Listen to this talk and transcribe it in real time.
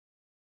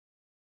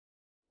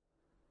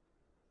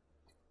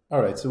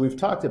All right, so we've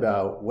talked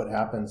about what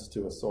happens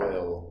to a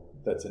soil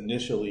that's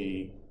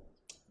initially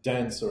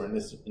dense or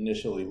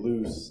initially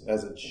loose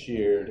as it's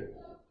sheared,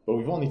 but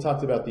we've only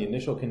talked about the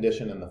initial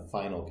condition and the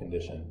final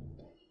condition.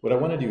 What I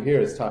want to do here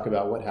is talk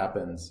about what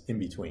happens in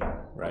between,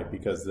 right?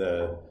 Because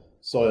the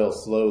soil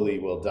slowly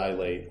will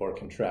dilate or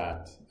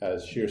contract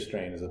as shear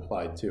strain is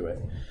applied to it.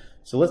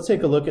 So let's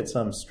take a look at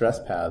some stress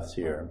paths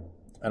here.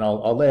 And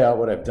I'll lay out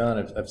what I've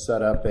done. I've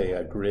set up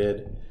a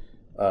grid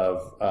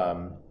of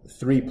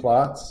 3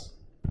 plots.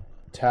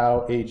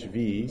 Tau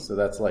HV, so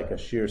that's like a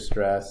shear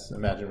stress.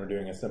 Imagine we're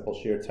doing a simple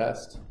shear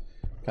test,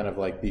 kind of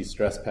like these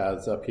stress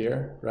paths up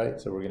here, right?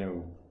 So we're going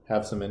to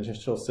have some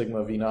initial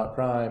sigma V naught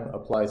prime,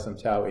 apply some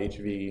tau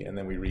HV, and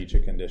then we reach a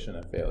condition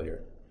of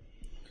failure.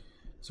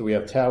 So we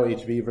have tau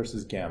HV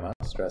versus gamma,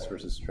 stress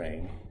versus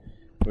strain.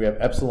 We have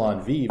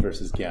epsilon V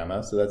versus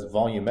gamma, so that's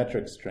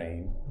volumetric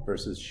strain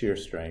versus shear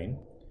strain.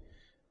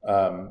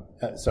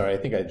 Sorry, I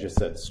think I just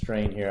said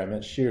strain here. I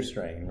meant shear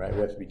strain, right? We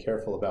have to be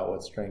careful about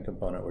what strain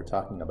component we're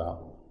talking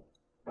about.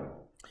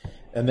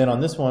 And then on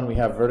this one, we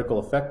have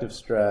vertical effective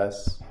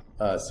stress,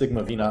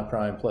 sigma V naught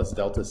prime plus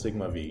delta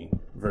sigma V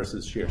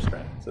versus shear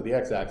strain. So the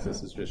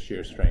x-axis is just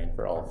shear strain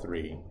for all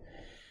three.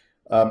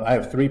 I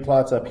have 3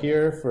 plots up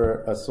here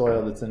for a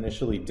soil that's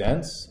initially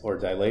dense or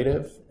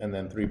dilative, and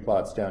then 3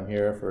 plots down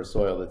here for a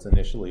soil that's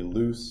initially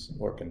loose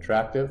or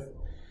contractive.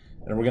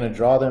 And we're going to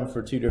draw them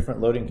for 2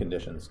 different loading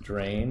conditions,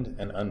 drained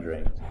and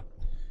undrained.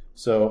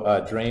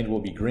 So drained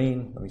will be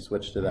green. Let me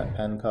switch to that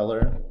pen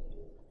color.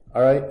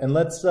 All right, and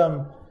let's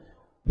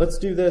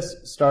do this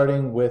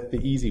starting with the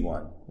easy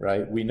one,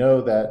 right? We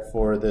know that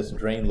for this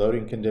drain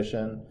loading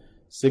condition,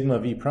 sigma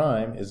V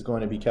prime is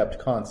going to be kept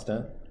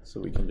constant. So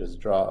we can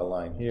just draw a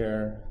line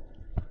here.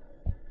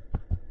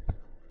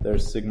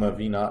 There's sigma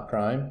V naught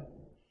prime.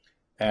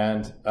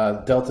 And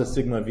delta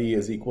sigma V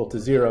is equal to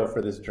 0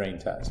 for this drain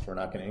test. We're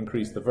not going to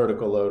increase the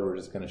vertical load, we're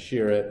just going to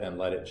shear it and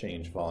let it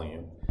change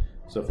volume.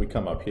 So if we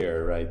come up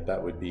here, right,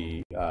 that would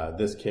be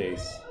this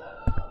case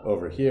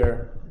over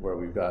here, where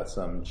we've got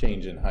some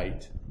change in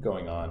height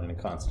going on in a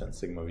constant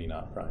sigma V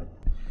naught prime.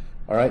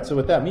 All right, so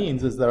what that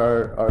means is that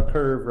our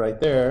curve right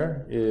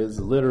there is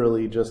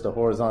literally just a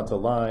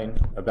horizontal line,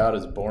 about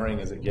as boring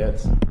as it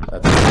gets.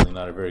 That's actually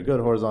not a very good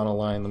horizontal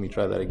line. Let me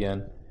try that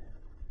again.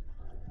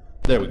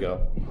 There we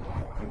go.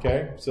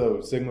 Okay,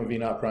 so sigma V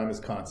naught prime is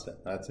constant.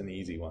 That's an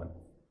easy one.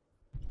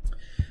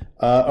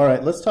 All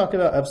right, let's talk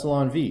about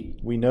epsilon V.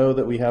 We know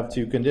that we have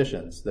 2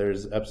 conditions.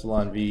 There's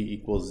epsilon V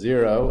equals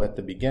 0 at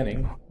the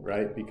beginning,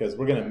 right? Because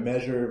we're going to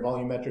measure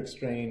volumetric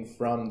strain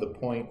from the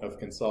point of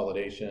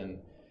consolidation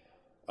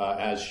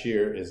as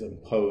shear is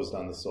imposed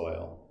on the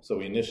soil. So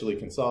we initially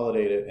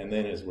consolidate it, and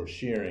then as we're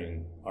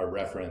shearing, our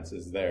reference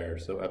is there.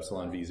 So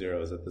epsilon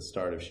V0 is at the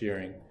start of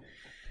shearing.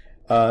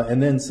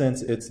 And then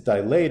since it's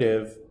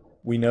dilative,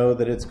 we know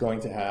that it's going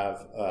to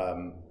have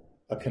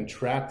a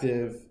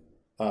contractive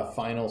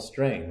final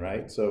strain,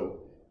 right? So,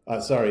 a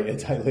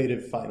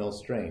dilative final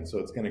strain. So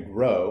it's going to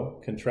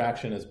grow.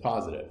 Contraction is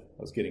positive.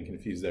 I was getting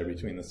confused there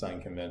between the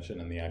sign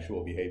convention and the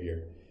actual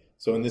behavior.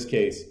 So in this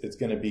case, it's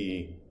going to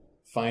be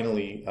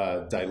finally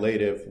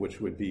dilative, which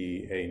would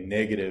be a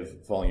negative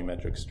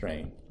volumetric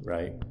strain,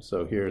 right?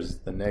 So here's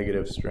the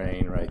negative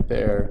strain right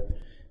there.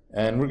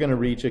 And we're going to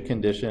reach a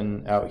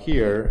condition out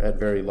here at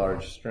very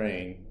large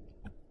strain,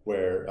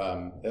 where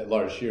at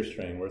large shear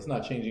strain, where it's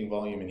not changing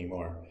volume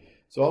anymore.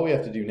 So all we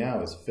have to do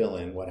now is fill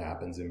in what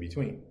happens in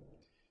between.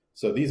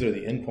 So these are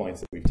the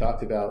endpoints that we've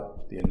talked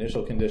about, the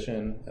initial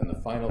condition and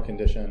the final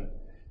condition.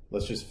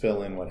 Let's just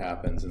fill in what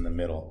happens in the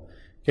middle.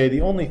 Okay,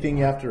 the only thing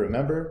you have to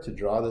remember to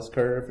draw this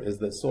curve is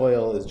that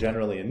soil is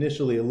generally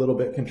initially a little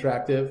bit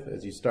contractive.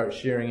 As you start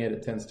shearing it,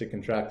 it tends to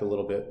contract a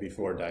little bit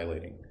before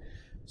dilating.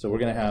 So we're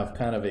going to have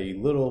kind of a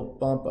little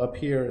bump up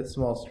here at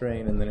small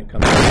strain, and then it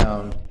comes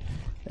down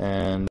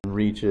and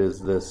reaches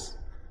this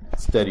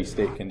steady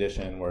state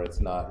condition where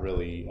it's not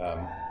really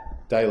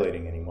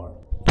dilating anymore.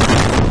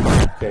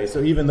 Okay,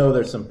 so even though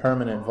there's some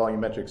permanent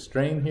volumetric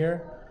strain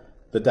here,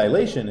 the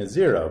dilation is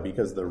 0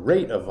 because the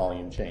rate of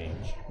volume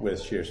change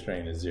with shear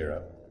strain is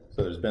 0.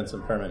 So there's been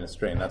some permanent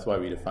strain. That's why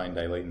we define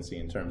dilatancy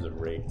in terms of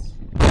rates.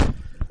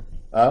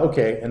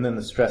 Okay, and then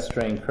the stress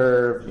strain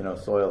curve,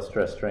 soil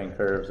stress strain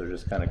curves are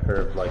just kind of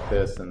curved like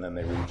this, and then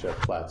they reach a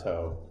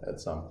plateau at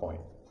some point.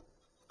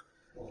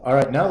 All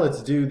right, now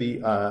let's do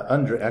the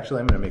actually,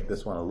 I'm going to make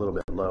this one a little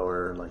bit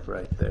lower, like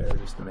right there,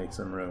 just to make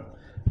some room.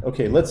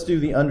 Okay, let's do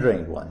the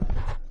undrained one.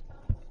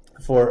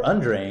 For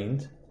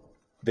undrained,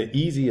 the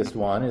easiest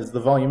one is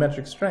the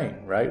volumetric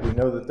strain, right? We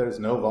know that there's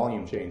no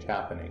volume change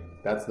happening.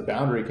 That's the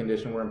boundary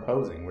condition we're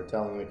imposing. We're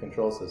telling the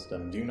control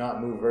system, do not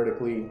move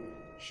vertically,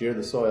 shear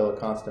the soil at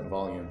constant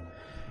volume.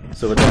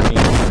 So what that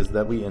means is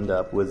that we end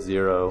up with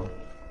 0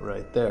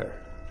 right there.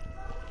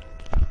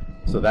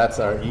 So that's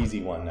our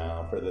easy one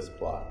now for this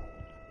plot.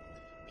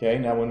 Okay,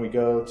 now when we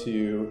go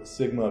to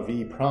sigma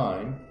V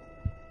prime,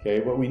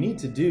 okay, what we need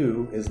to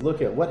do is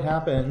look at what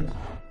happened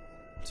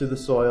to the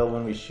soil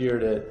when we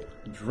sheared it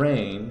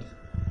drained,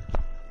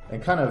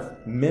 and kind of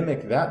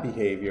mimic that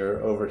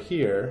behavior over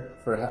here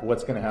for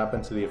what's going to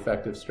happen to the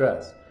effective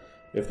stress.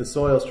 If the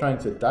soil is trying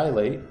to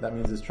dilate, that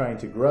means it's trying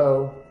to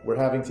grow. We're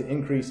having to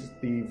increase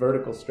the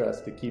vertical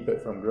stress to keep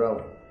it from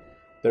growing.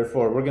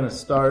 Therefore, we're going to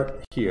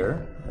start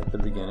here at the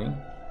beginning,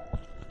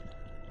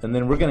 and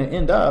then we're going to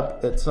end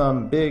up at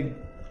some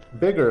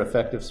bigger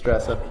effective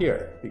stress up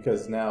here,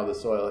 because now the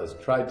soil has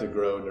tried to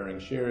grow during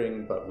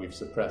shearing, but we've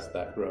suppressed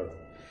that growth.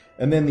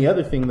 And then the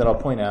other thing that I'll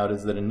point out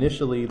is that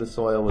initially the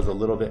soil was a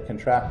little bit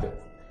contractive.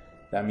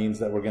 That means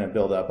that we're going to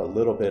build up a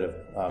little bit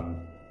of,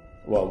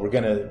 we're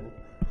going to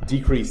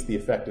decrease the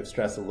effective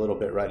stress a little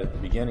bit right at the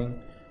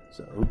beginning.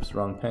 So, oops,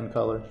 wrong pen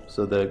color.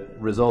 So the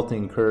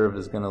resulting curve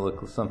is going to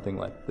look something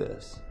like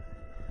this,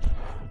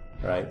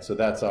 right? So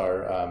that's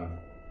our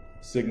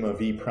sigma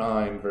V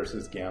prime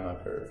versus gamma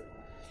curve.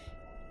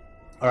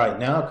 All right,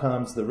 now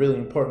comes the really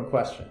important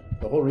question.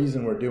 The whole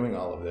reason we're doing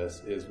all of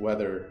this is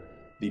whether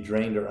the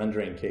drained or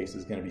undrained case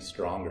is going to be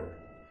stronger.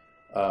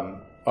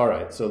 All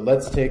right, so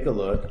let's take a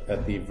look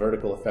at the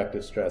vertical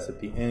effective stress at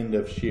the end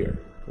of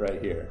shear,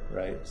 right here,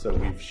 right? So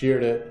we've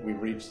sheared it,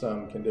 we've reached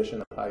some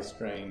condition of high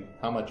strain.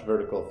 How much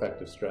vertical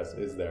effective stress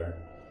is there?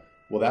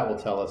 Well, that will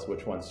tell us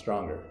which one's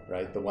stronger,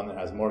 right? The one that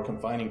has more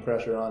confining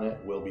pressure on it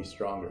will be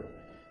stronger.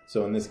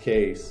 So in this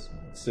case,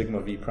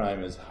 sigma V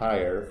prime is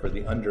higher for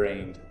the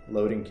undrained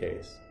loading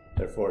case.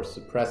 Therefore,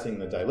 suppressing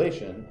the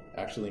dilation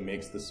actually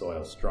makes the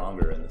soil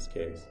stronger in this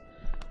case.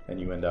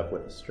 And you end up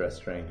with a stress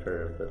strain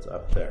curve that's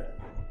up there.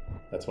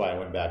 That's why I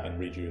went back and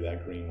redrew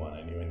that green one.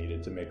 I knew I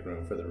needed to make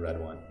room for the red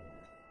one.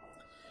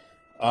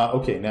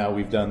 Okay, now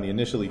we've done the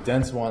initially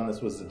dense one.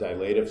 This was the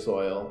dilative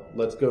soil.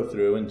 Let's go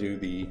through and do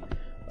the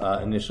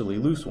initially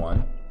loose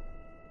one.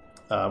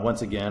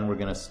 Once again, we're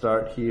going to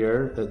start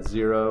here at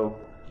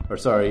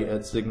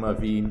at sigma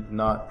V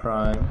naught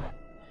prime.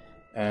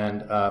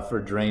 And for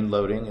drain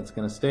loading, it's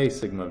going to stay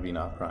sigma V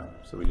naught prime.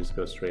 So we just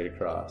go straight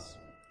across.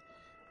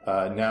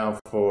 Now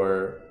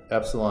for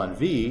epsilon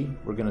V,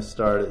 we're going to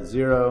start at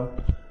 0.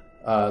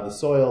 The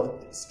soil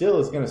still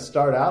is going to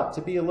start out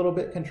to be a little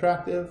bit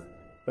contractive,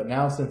 but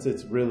now since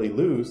it's really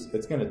loose,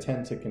 it's going to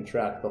tend to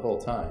contract the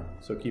whole time.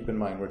 So keep in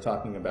mind, we're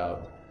talking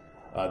about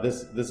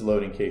this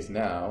loading case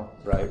now,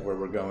 right, where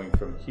we're going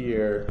from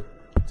here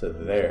to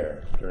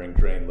there during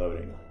drain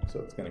loading. So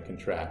it's going to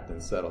contract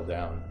and settle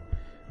down.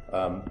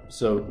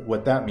 So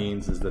what that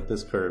means is that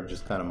this curve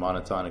just kind of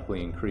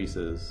monotonically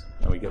increases,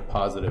 and we get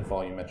positive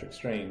volumetric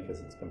strain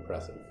because it's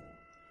compressive.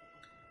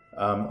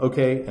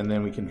 Okay, and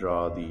then we can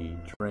draw the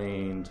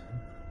drained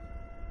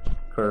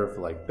curve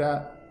like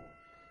that.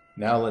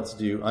 Now let's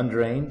do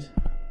undrained.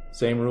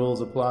 Same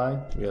rules apply.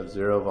 We have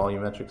 0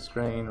 volumetric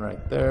strain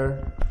right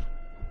there.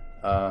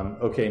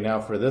 Okay,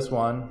 now for this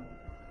one,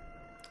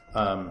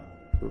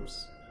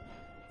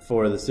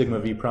 for the sigma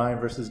V prime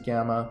versus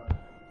gamma,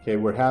 okay,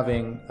 we're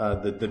having,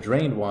 the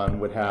drained one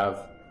would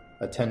have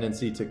a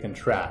tendency to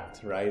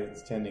contract, right?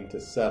 It's tending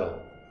to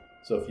settle.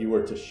 So if you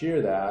were to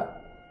shear that,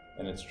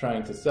 and it's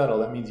trying to settle,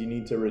 that means you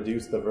need to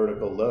reduce the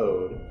vertical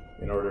load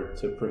in order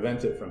to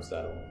prevent it from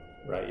settling,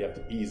 right? You have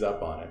to ease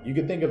up on it. You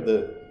could think of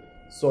the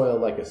soil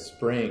like a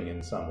spring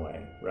in some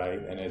way, right?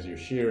 And as you're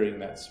shearing,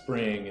 that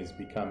spring is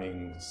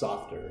becoming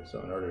softer.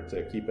 So in order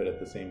to keep it at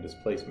the same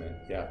displacement,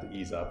 you have to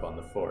ease up on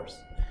the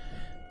force.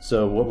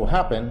 So what will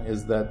happen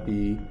is that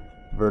the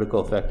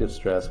vertical effective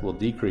stress will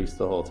decrease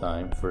the whole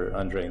time for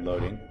undrained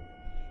loading,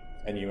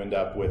 and you end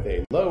up with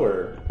a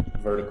lower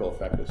vertical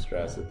effective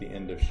stress at the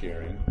end of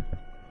shearing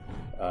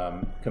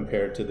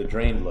compared to the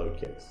drained load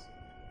case.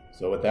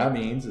 So what that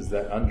means is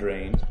that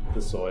undrained,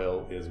 the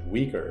soil is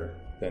weaker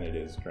than it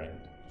is drained.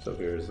 So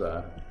here's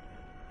that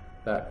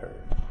curve,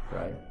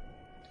 right?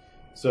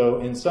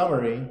 So in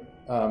summary,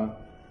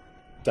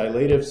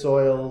 dilative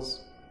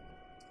soils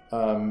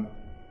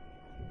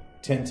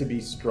tend to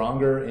be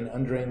stronger in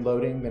undrained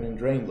loading than in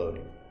drained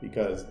loading,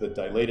 because the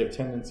dilative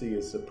tendency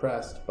is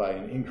suppressed by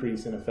an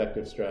increase in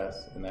effective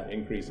stress, and that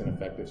increase in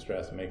effective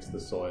stress makes the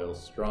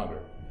soils stronger.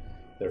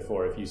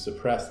 Therefore, if you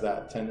suppress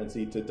that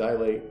tendency to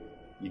dilate,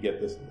 you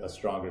get a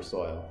stronger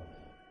soil.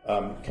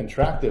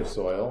 Contractive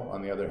soil,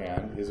 on the other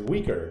hand, is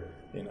weaker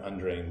in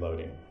undrained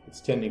loading. It's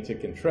tending to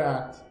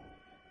contract.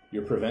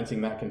 You're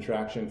preventing that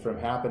contraction from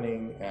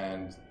happening,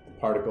 and the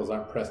particles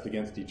aren't pressed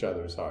against each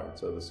other as hard,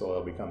 so the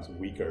soil becomes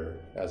weaker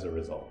as a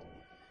result.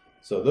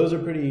 So those are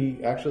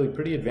actually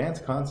pretty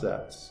advanced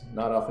concepts,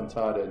 not often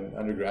taught in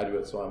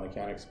undergraduate soil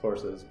mechanics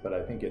courses, but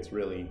I think it's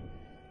really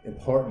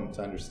important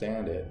to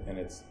understand it, and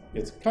it's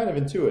kind of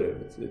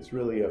intuitive. It's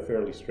really a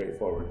fairly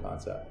straightforward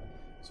concept.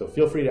 So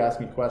feel free to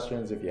ask me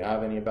questions if you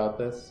have any about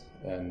this,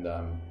 and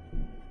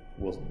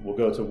we'll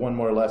go to one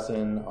more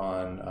lesson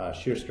on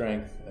shear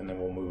strength, and then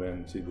we'll move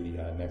into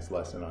the next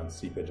lesson on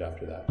seepage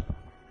after that.